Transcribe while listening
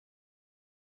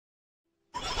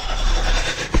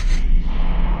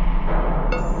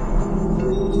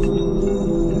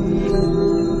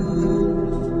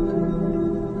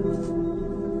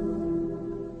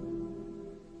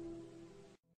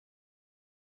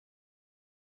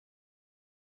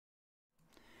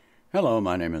Hello,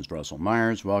 my name is Russell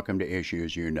Myers. Welcome to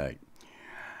Issues Unite.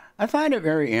 I find it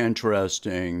very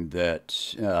interesting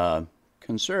that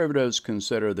conservatives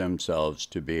consider themselves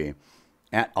to be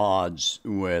at odds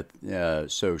with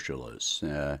socialists.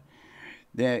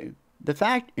 The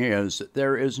fact is that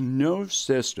there is no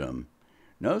system,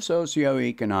 no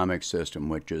socioeconomic system,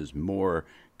 which is more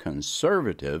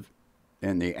conservative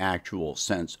in the actual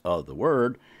sense of the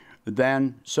word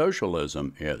than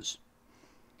socialism is.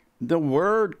 The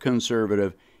word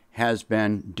conservative has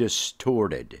been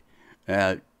distorted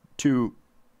to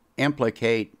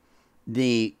implicate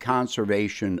the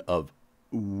conservation of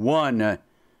one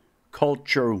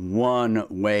culture, one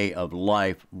way of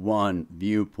life, one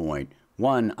viewpoint,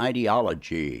 one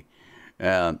ideology,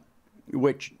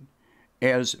 which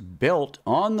is built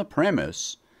on the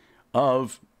premise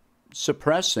of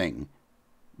suppressing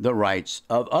the rights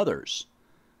of others.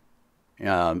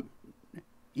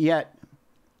 Yet,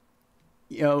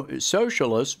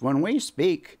 socialists, when we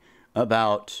speak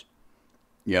about,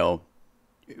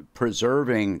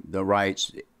 preserving the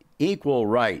rights, equal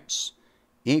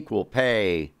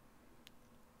pay,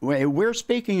 we're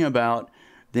speaking about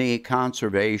the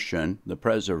conservation, the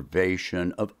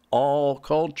preservation of all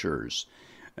cultures,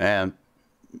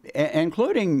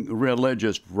 including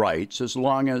religious rights, as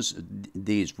long as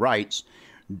these rights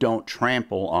don't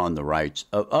trample on the rights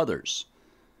of others.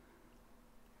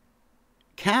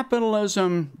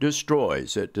 Capitalism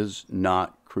destroys, it does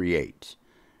not create.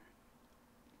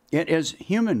 It is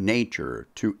human nature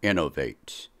to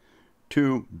innovate,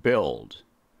 to build,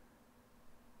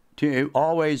 to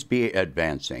always be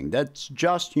advancing. That's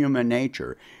just human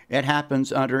nature. It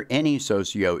happens under any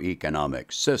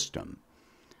socioeconomic system.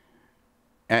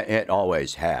 It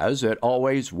always has, it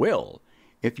always will.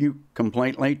 If you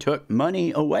completely took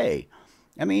money away,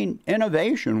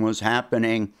 innovation was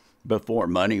happening before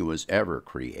money was ever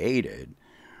created.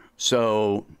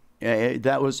 So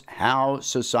that was how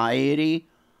society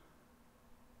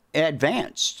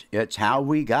advanced. It's how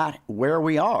we got where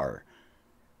we are.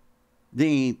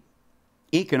 The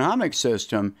economic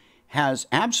system has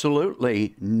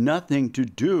absolutely nothing to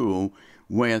do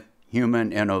with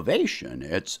human innovation.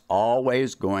 It's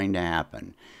always going to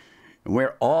happen.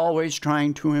 We're always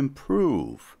trying to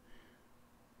improve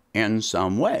in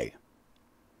some way.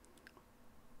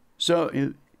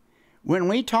 So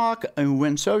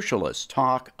when socialists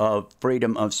talk of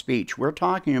freedom of speech, we're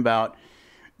talking about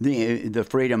the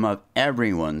freedom of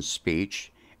everyone's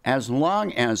speech, as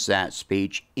long as that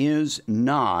speech is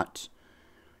not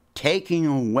taking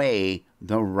away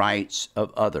the rights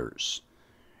of others,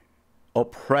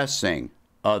 oppressing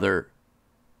other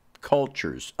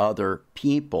cultures, other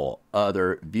people,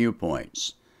 other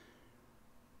viewpoints.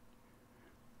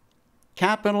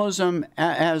 Capitalism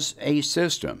as a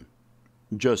system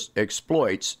just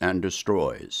exploits and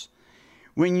destroys.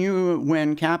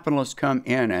 When capitalists come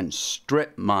in and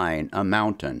strip mine a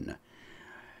mountain,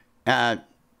 they're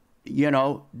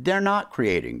not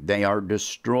creating, they are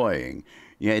destroying.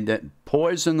 That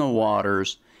poison the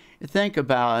waters. Think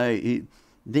about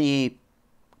the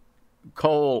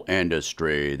coal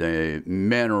industry, the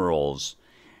minerals,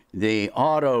 the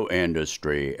auto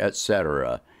industry,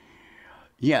 etc.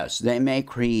 Yes, they may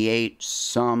create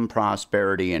some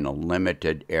prosperity in a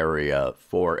limited area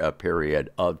for a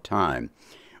period of time.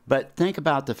 But think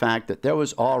about the fact that there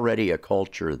was already a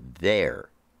culture there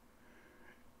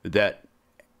that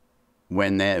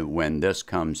when this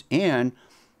comes in,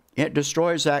 it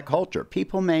destroys that culture.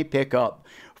 People may pick up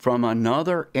from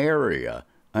another area,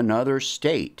 another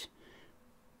state,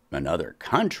 another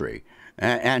country,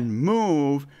 and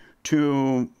move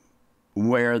to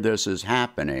where this is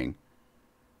happening.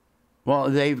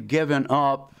 Well, they've given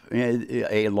up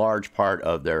a large part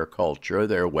of their culture,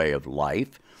 their way of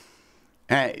life.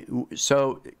 And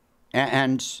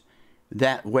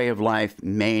that way of life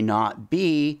may not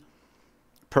be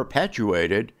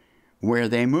perpetuated where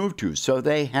they move to. So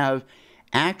they have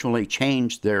actually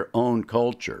changed their own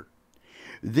culture.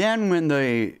 Then when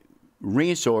the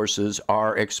resources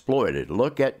are exploited,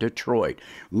 look at Detroit,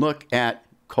 look at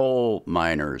coal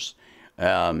miners,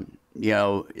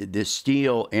 the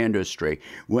steel industry,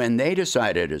 when they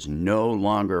decide it is no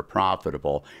longer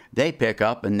profitable, they pick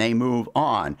up and they move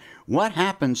on. What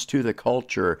happens to the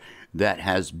culture that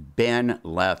has been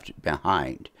left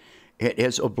behind? It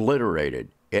is obliterated.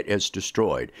 It is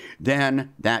destroyed.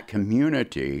 Then that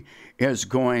community is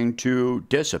going to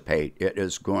dissipate. It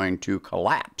is going to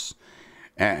collapse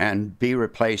and be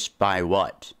replaced by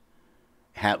what?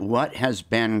 What has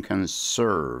been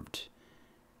conserved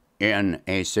in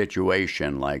a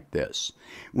situation like this?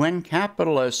 When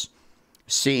capitalists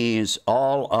seize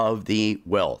all of the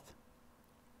wealth,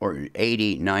 or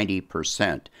 80,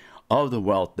 90% of the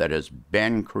wealth that has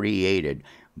been created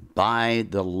by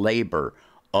the labor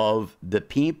of the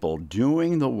people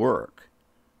doing the work.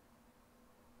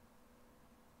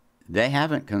 They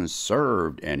haven't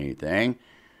conserved anything.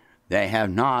 They have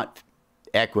not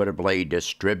equitably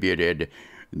distributed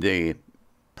the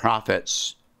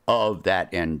profits of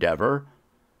that endeavor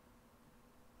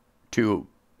to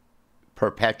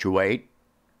perpetuate,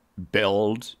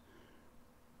 build,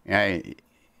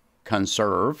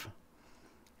 conserve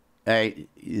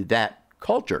that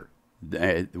culture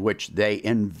which they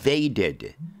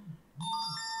invaded.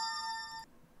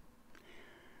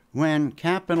 When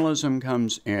capitalism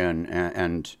comes in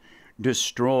and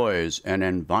destroys an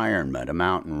environment, a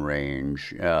mountain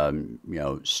range,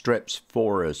 strips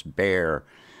forests bare,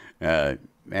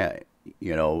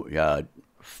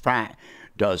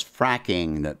 does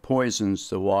fracking that poisons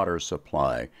the water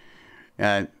supply,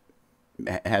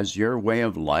 has your way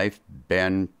of life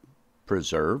been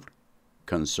preserved,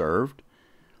 conserved?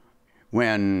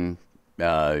 When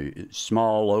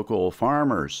small local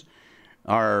farmers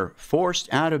are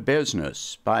forced out of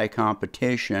business by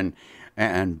competition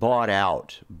and bought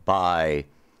out by,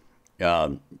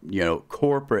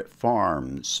 corporate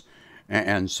farms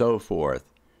and so forth,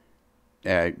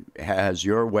 has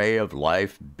your way of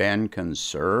life been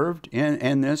conserved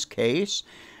in this case?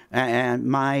 And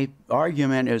my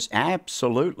argument is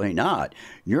absolutely not.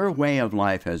 Your way of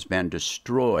life has been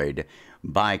destroyed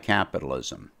by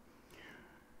capitalism.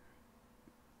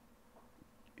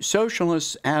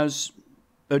 Socialists, as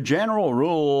a general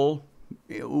rule,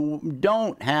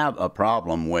 don't have a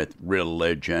problem with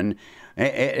religion.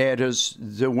 It is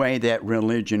the way that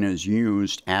religion is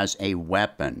used as a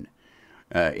weapon,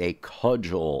 a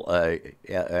cudgel, a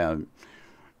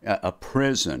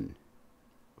prison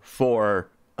for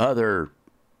other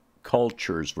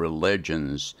cultures,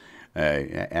 religions,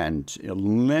 and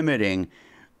limiting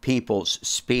people's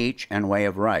speech and way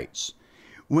of rights.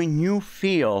 When you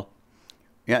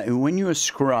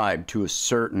ascribe to a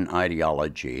certain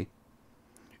ideology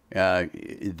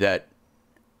that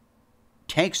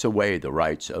takes away the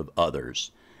rights of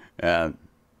others,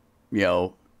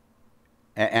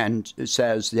 and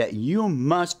says that you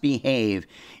must behave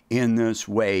in this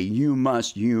way, you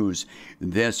must use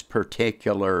this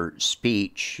particular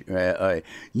speech,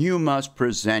 you must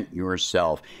present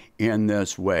yourself in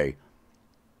this way.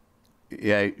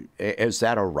 Is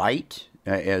that a right?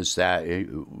 Is that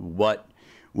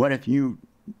what if you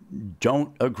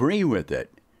don't agree with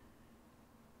it?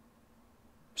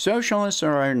 Socialists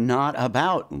are not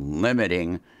about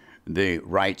limiting the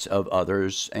rights of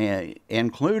others,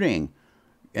 including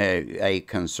a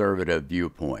conservative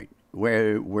viewpoint.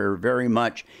 We're very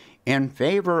much in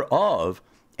favor of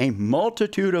a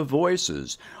multitude of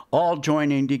voices all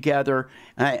joining together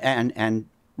and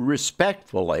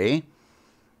respectfully,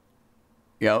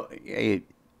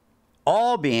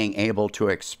 all being able to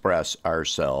express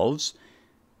ourselves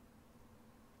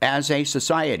as a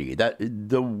society. That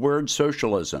the word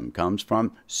socialism comes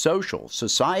from social,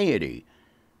 society.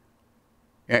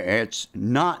 It's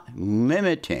not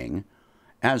limiting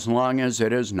as long as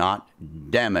it is not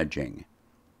damaging.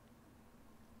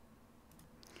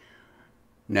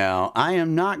 Now, I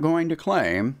am not going to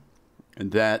claim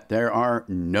that there are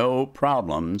no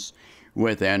problems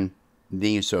within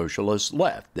the socialist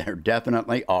left. There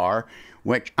definitely are,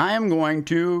 which I am going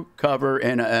to cover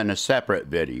in a separate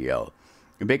video,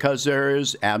 because there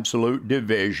is absolute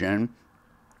division,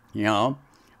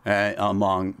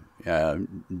 among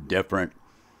different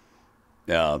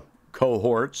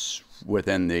cohorts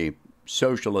within the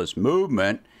socialist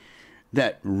movement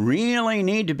that really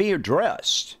need to be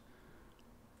addressed.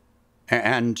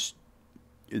 And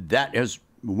that is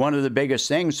one of the biggest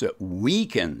things that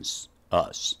weakens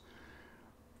us.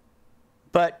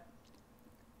 But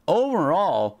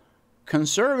overall,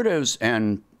 conservatives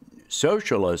and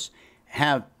socialists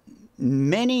have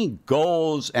many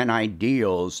goals and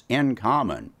ideals in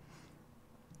common.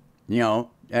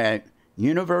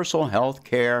 Universal health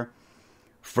care,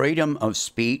 freedom of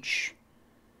speech,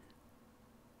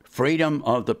 freedom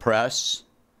of the press,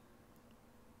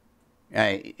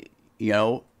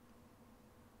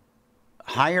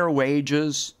 higher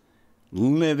wages,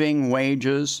 living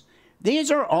wages.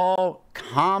 These are all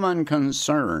common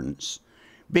concerns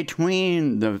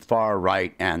between the far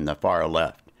right and the far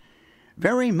left.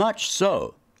 Very much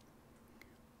so.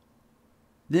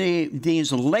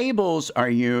 These labels are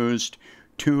used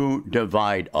to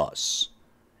divide us.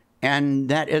 And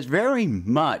that is very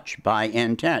much by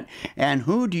intent. And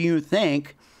who do you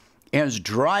think is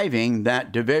driving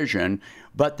that division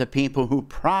but the people who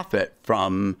profit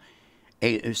from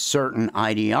a certain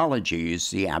ideology is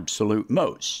the absolute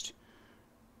most.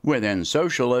 Within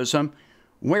socialism,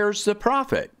 where's the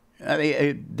profit?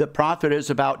 The profit is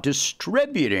about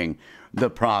distributing the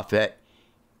profit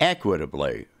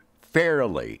equitably,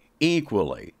 fairly,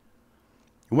 equally.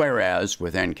 Whereas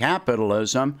within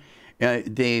capitalism,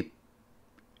 the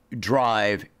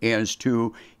drive is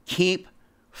to keep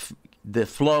the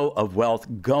flow of wealth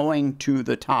going to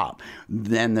the top.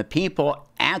 Then the people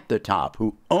at the top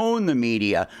who own the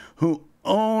media, who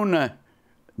own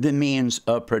the means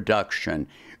of production,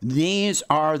 these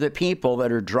are the people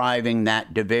that are driving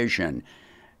that division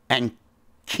and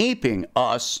keeping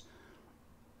us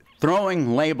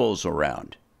throwing labels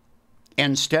around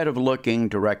instead of looking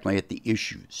directly at the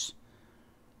issues,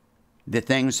 the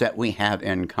things that we have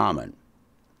in common.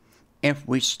 If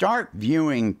we start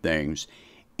viewing things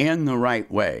in the right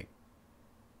way,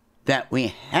 that we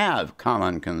have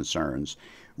common concerns,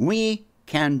 we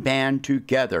can band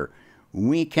together,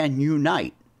 we can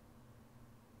unite,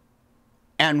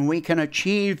 and we can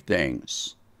achieve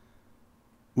things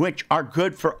which are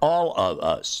good for all of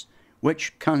us,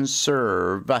 which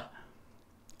conserve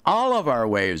all of our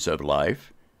ways of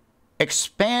life,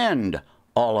 expand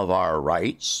all of our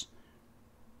rights,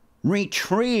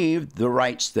 retrieve the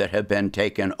rights that have been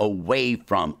taken away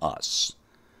from us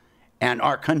and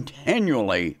are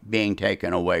continually being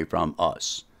taken away from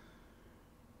us.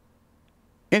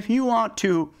 If you want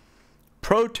to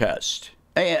protest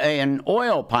an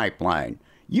oil pipeline,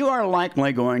 you are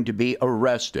likely going to be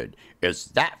arrested. Is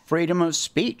that freedom of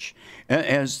speech?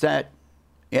 Is that,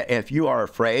 if you are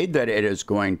afraid that it is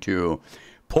going to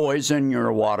poison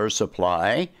your water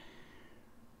supply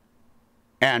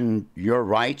and your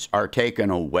rights are taken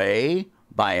away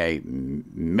by a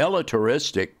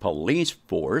militaristic police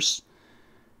force,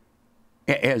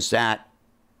 is that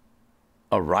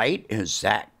a right? Is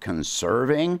that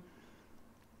conserving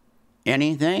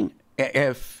anything?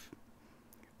 If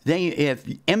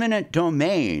eminent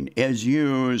domain is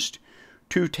used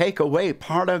to take away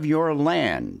part of your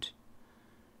land,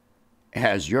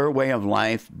 has your way of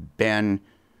life been,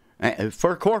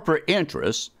 for corporate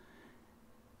interests,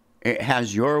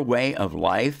 has your way of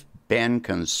life been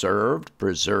conserved,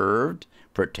 preserved,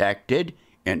 protected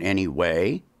in any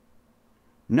way?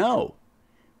 No.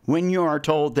 When you are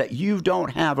told that you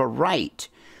don't have a right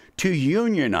to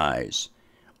unionize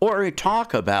or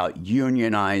talk about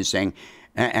unionizing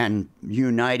and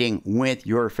uniting with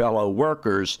your fellow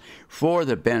workers for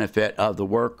the benefit of the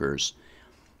workers,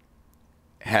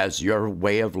 has your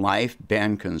way of life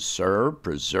been conserved,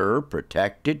 preserved,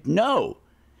 protected? No,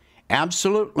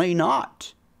 absolutely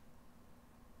not.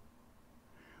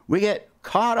 We get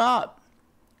caught up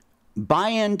by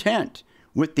intent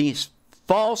with these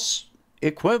false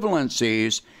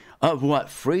equivalencies of what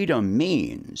freedom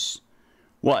means.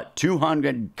 What,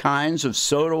 200 kinds of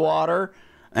soda water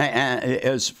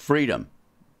is freedom?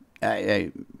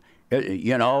 You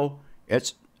know,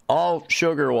 it's all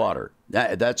sugar water.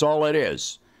 That's all it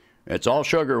is. It's all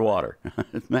sugar water.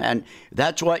 And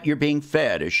that's what you're being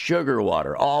fed, is sugar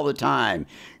water all the time.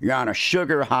 You're on a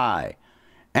sugar high.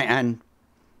 And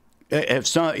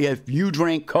if you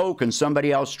drink Coke and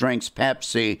somebody else drinks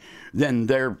Pepsi, then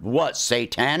they're what,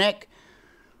 satanic?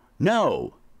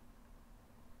 No.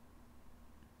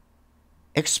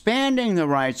 Expanding the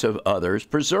rights of others,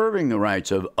 preserving the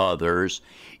rights of others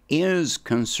is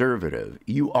conservative.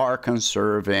 You are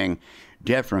conserving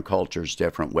different cultures,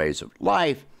 different ways of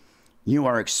life. You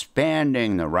are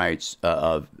expanding the rights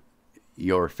of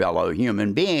your fellow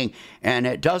human being, and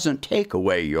it doesn't take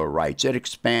away your rights. It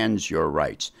expands your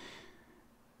rights.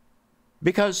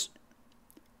 Because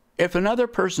if another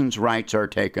person's rights are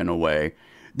taken away,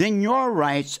 then your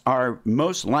rights are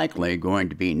most likely going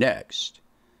to be next.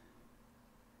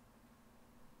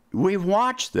 We've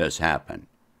watched this happen.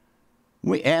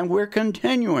 And we're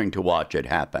continuing to watch it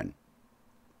happen.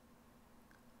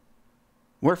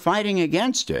 We're fighting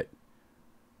against it.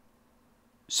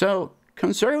 So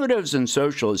conservatives and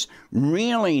socialists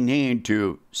really need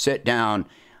to sit down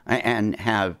and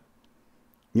have,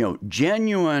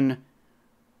 genuine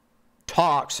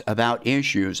talks about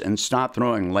issues and stop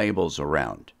throwing labels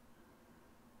around.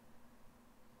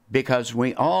 Because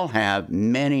we all have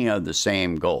many of the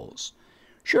same goals.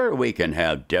 Sure, we can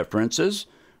have differences,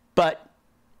 but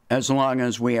as long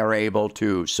as we are able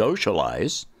to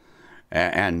socialize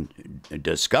and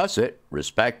discuss it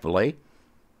respectfully,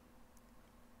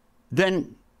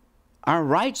 then our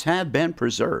rights have been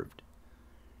preserved.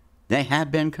 They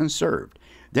have been conserved.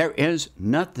 There is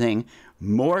nothing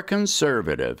more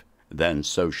conservative than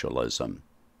socialism.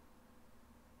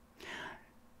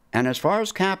 And as far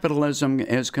as capitalism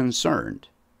is concerned,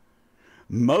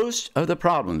 Most of the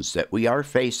problems that we are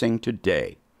facing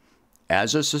today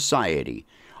as a society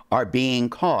are being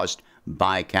caused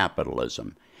by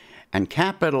capitalism. And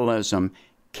capitalism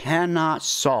cannot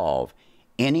solve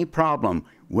any problem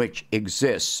which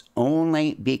exists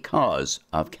only because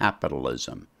of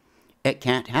capitalism. It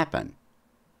can't happen.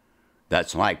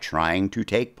 That's like trying to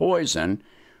take poison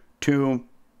to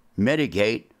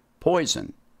mitigate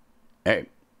poison. Hey,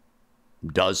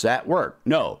 does that work?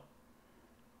 No.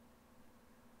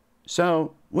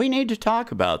 So we need to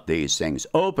talk about these things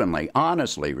openly,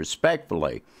 honestly,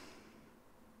 respectfully.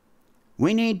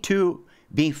 We need to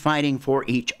be fighting for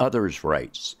each other's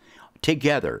rights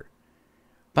together.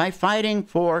 By fighting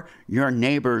for your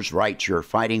neighbor's rights, you're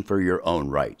fighting for your own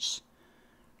rights.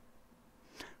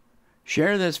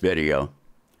 Share this video.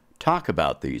 Talk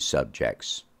about these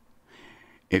subjects.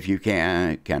 If you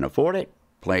can afford it,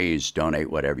 please donate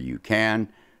whatever you can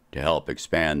to help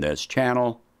expand this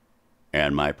channel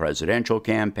and my presidential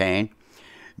campaign.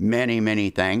 Many, many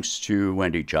thanks to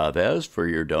Wendy Chavez for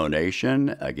your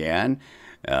donation. Again,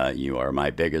 you are my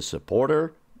biggest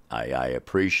supporter. I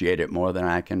appreciate it more than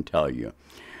I can tell you.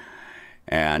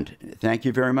 And thank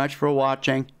you very much for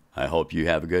watching. I hope you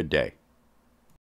have a good day.